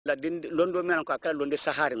la londo men ko akala londe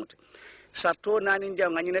sahari mut sarto nani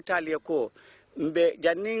njam ngani netali ko mbe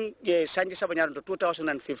janning je sanji sabanyar to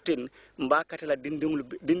 2015 mba katala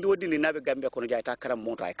dindi nabe Gambia kono jayta karam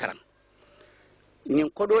moto ay karam nin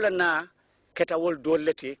ko dola na ketawol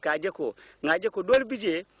dolleti kaje ko ngaje ko dol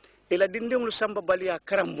bije ila dindingul samba baliya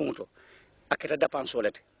karam moto aketa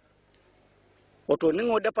dapansolete woto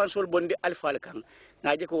ningo dapansol bondi alfal kan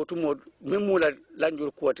ngaje ko to mod memula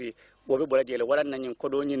lanjur koti wobe bola jele wala nanyin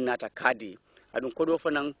kodo nyin nata kadi adun kodo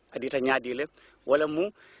fanan adita nyaadile wala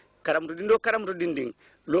mu karamto dinding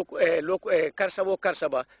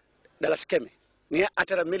karsaba dala skeme ni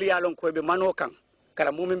atara miliyalon ko be manokan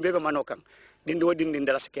karamu min bebe manokan dinding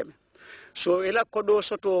dala skeme so ila kodo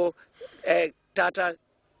soto tata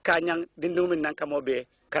kanyang dinding min nankamo be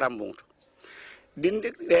karambunto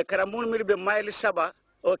karambun mi be mile saba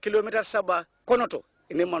o kilometer saba konoto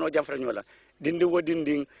ni mano jamfra nyola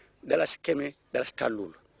dinding dala skeme dala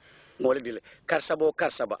stallul ngole dile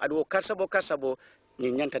karsaba adu karsabo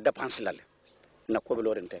ni nyanta dépense lale na ko be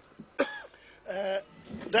lorente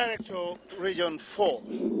Director Region 4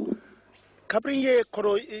 kabrinye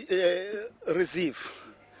kodo receive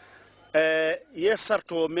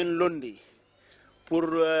yesarto men londi pour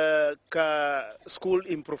ka school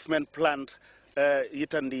improvement plan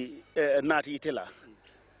yitandi nati itela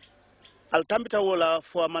al tambita wala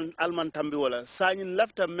fo man alman tambi wala sañin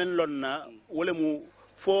lafta men lonna wala mu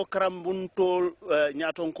fo karambuntol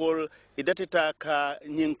nyatonkol idatita ka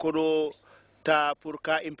nyinkodo ta pour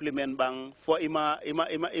ka implement bang fo ima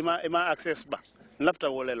access ba lafta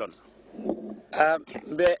wala lon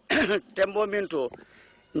be tembo minto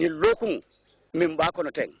ni lokun min ba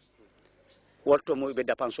kono ten wolto mo be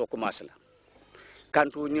dépense ko masala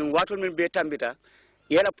kantu ni watol min be tambita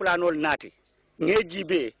yela planol nati ngeji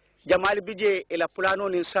be jamali bije ela plano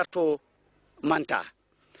ni sarto manta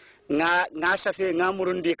nga safe nga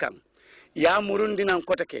murundi kam ya murundi nan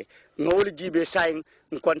kotake ngol jibe sayin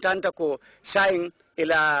kontanta ko sayin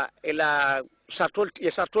ila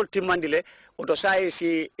sartol timandile oto sayi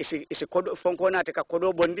si kodo fonkonate ka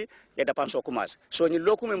kodo bondi ya dapanso kumas so ni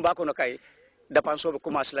lokum mbako no kay dapanso be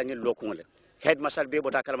kumas la ni lokungole head masal be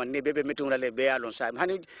bota kalman ne bebe meeting la le be alon sa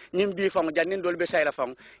hani nim bi fam jannin dol be sayla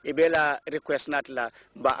fam e be la request nat la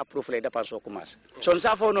ba approve le dapanso kumas son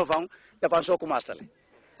sa fo no fam dapanso kumas tale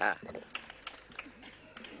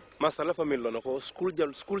masala famille lono ko school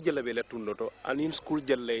jelle be le tundoto anin school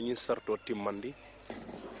jelle ni sarto timmandi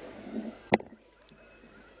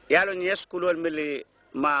yalo ni school wol mili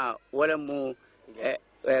ma wala mu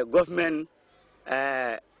government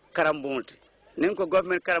karambunti nin ko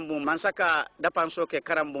government karambun man saka dapanso ke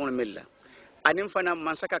karambun milla anin fana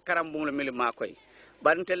man saka karambun mili ma koy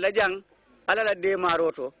barinte lajang ala la de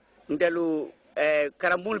maroto ndelu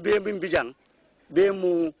karambun be bijang be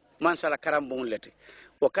mu man sala karambun leti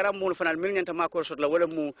o karambun fanal mil nyanta ma ko sot la wala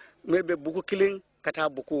mu melbe buku killing kata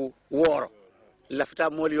buku woro lafta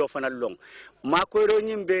moli yo fanal long ma ko ro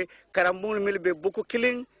nyimbe karambun melbe buku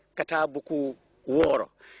killing kata buku woro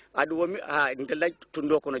adu wo ndela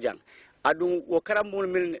tundo ko no jang adu wo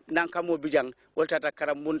karambun mil nankamo bijang wolta ta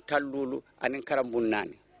karambun tallulu anin karambun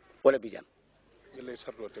nani wala bijang le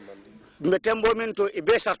sarto timandi me tembo min to e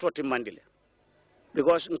be sarto timandi le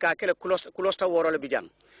because nka kele kulosta woro le bijang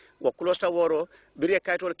wo kulosta woro bire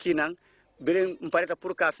kaytol kinan bire mpareta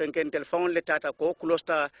pour ka fenken telephone le tata ko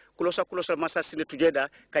kulosta masa sine tujeda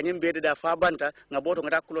kanyim bede da fa banta ngaboto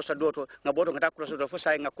ngata kulosta doto ngaboto ngata kulosta do fo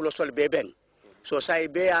say nga kulosta le beben so say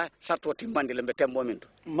be ya sarto timbandi le tembo minto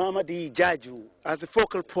Mamadi Jaju as a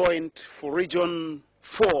focal point for region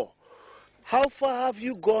 4 how far have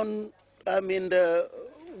you gone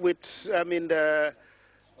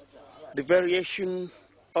the variation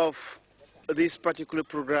of this particular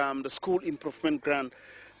program, the school improvement grant,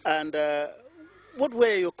 and what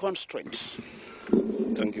were your constraints?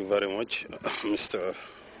 Thank you very much, Mr.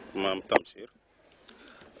 Mam Tamsir.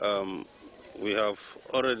 We have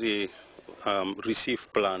already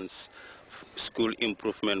received plans, school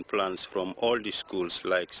improvement plans from all the schools,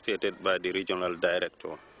 like stated by the regional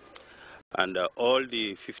director. And all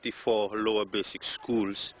the 54 lower basic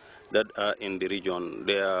schools that are in the region,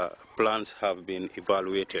 their plans have been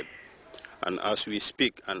evaluated. And as we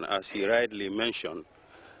speak, and as he rightly mentioned,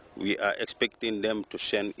 we are expecting them to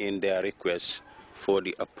send in their requests for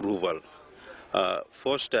the approval.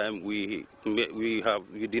 First time we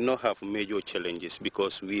did not have major challenges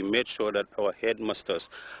because we made sure that our headmasters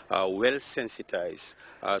are well sensitized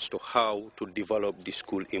as to how to develop the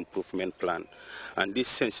school improvement plan. And this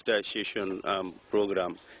sensitization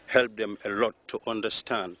program helped them a lot to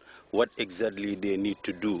understand what exactly they need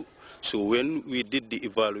to do. So when we did the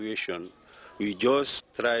evaluation, we just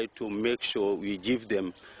try to make sure we give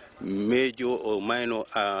them major or minor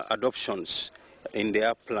adoptions in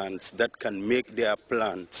their plans that can make their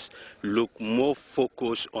plans look more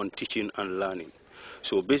focused on teaching and learning.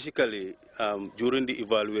 So basically, during the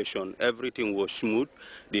evaluation, everything was smooth.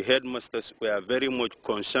 The headmasters were very much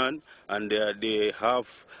concerned, and they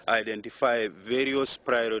have identified various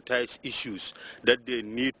prioritized issues that they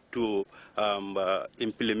need to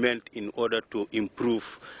implement in order to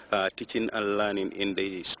improve teaching and learning in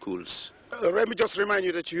the schools. Let me just remind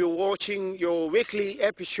you that you're watching your weekly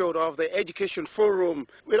episode of the Education Forum.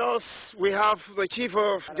 With us, we have the Chief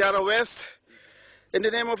of Jara West, in the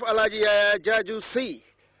name of Alaji Jaju C.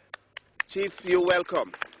 Chief, you're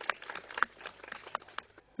welcome.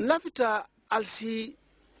 Lafita alsi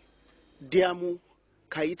diamu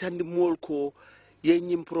kayitandi molko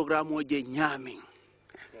yenyim programme je nyaming.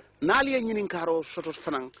 Nali yenyinin karo sotot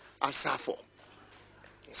fanang al safo.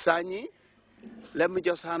 Sani, let me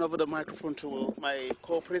just hand over the microphone to my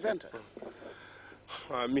co-presenter.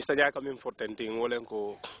 Mr. Jaka min fortenting wolen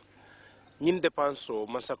ko ñin dépenso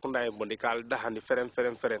man sakunda e bondikal dahandi feren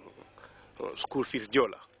school fees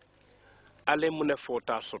jola ale mu ne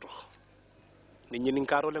fota soto ni ñinin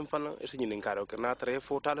karo lem fana e ñinin karo ke na tre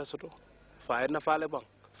fota le soto fa na fale bang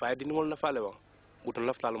fa di ngol na fale bang buton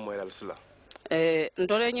laftal moy dal sila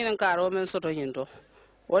ndole ñinin karo men soto ñinto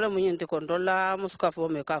wala mu ñinti kon dolla musuka fo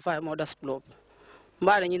me ka fa mo das club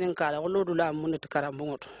mbale ñinin kala wala dula mu net karambu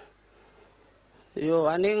ngoto yo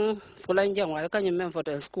aning fulan jang wala kanyum men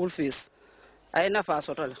foto school fees ay nafa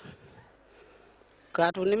soto la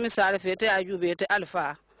katu ni misale fete ajube te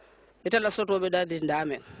alfa ite la soto be dadi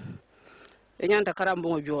ndame e nyanta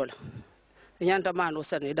karambu jola e nyanta mano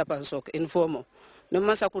sane da pansok informo no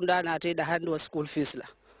masakunda na te da hando school fees la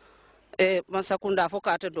e masakunda fo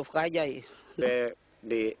ka te do ka jayi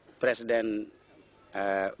the president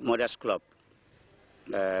Modest Club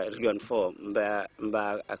region 4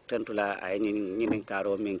 mba aktentula ay ñinin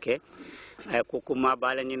karo minke ay kokuma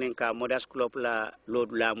bala ñinin ka Modest Club la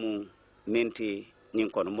lod lamu menti ñin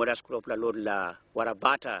kono Modest Club la lod la wara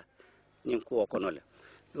bata ñin ko kono le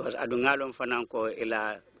because adu ngalon fanan ko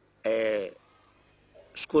ila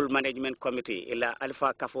school management committee ila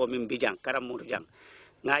alpha kafo min bijang karam mudu jang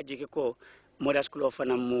ngaji ko Modest Club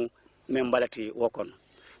fanan mu membalati wokon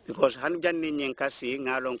because hanu janni ñin kasi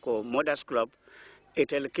ngalon ko Modest Club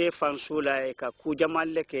etel ke fansula e ka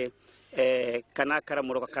kujamalle ke kana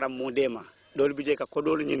karamuro ka karamu dema dol bije ka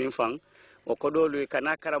kodolu ñinin fan o kodolu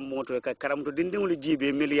kana karamu to ka karamu dindingul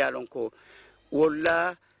jibe miliyalon ko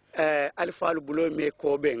wala alfalu bulo me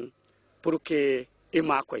ko ben pour que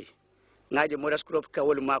ima koy ngaje Modest Club ka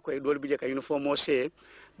wol ma koy dol bije ka uniform o se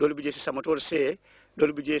dol bije si samator se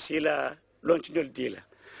dol bije si la lonci dol dila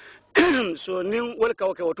so nin wol ka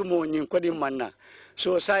ko to mo ñin ko di manna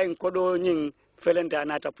so sa en kodo ñin felende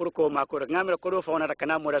anata pour ko mako ngamira kodo fawnata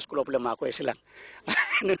kana Modest Club le mako islam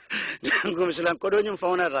ngum islam kodo nyum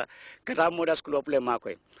fawnata kata Modest Club le mako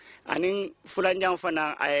anin fulanjam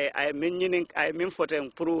fana ay min foten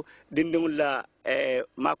pour dindingul la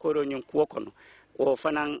mako ro nyum ko kono o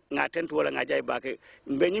fana ngatent wala ngajay bake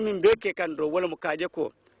mbe nyim beke kando wala mu kaje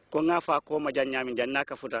ko ngafa ko ma janyami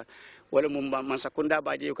jannaka futa wala mum man sakunda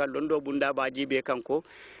baji kan londo bunda baji be kanko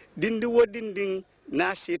dindi wodinding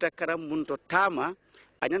na sita karam munto tama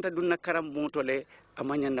anyanta dunna karam munto le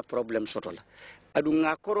amanya problem sotola adu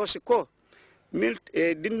nga korosi ko mil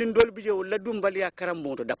dindin dol bije wala dumbali ya karam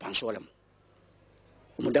munto dapansolam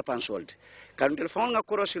mu dapansolde kan telefon nga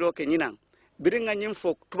korosi ro ke nyina biri nga nyim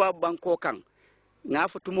fok tuba banko kan nga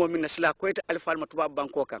fa tumo min sila ko ita alfal ma tuba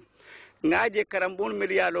banko kan nga je karam bon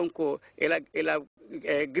miliyalon ko ela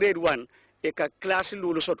grade 1 e ka class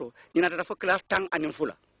lulu soto nyina ta fa class tang anin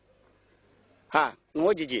fula ha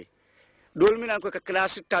ngojije dol minan ko ka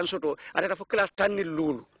class tan soto ata fo class tan ni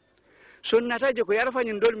lulu so nataje ko yara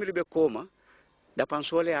fanyin dol mi be koma da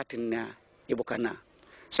pansole atinna ibukana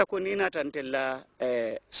sako ni natantella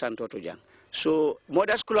santoto jang so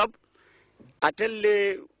Modest Club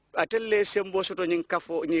atelle sembo soto nyin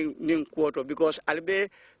kafo nyin kuoto because albe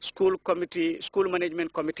school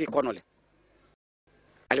management committee konole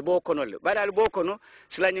albo konole bada albo kono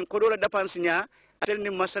sila nyin kodola dapansi nya atel ni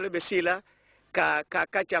masala be sila ka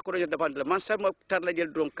cha ko da bandla man sama tarla jel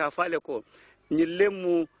don ka faale ko ni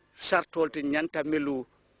lemu sartol ti nyanta melu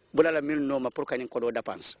bulala mil no ma pour kanin ko do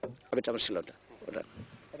dépense abitam silonda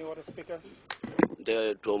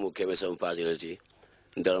de tomu keme sam facility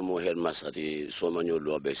ndal mo headmaster ti so ma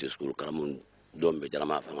nyolo be school karamun dombe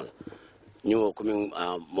jarama famala ñoo ko min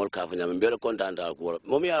mol ka fa ñam mbele content dal ko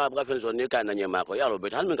mom ya ba fenso ni ka na ñema ko yalo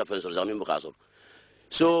bet han min ka fenso jami mo kaso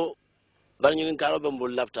so bar ñin karo be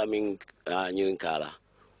mbul lafta min ñin kala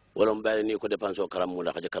wala mbare ni ko dépense o karam mu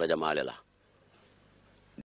da ka kara jamaale la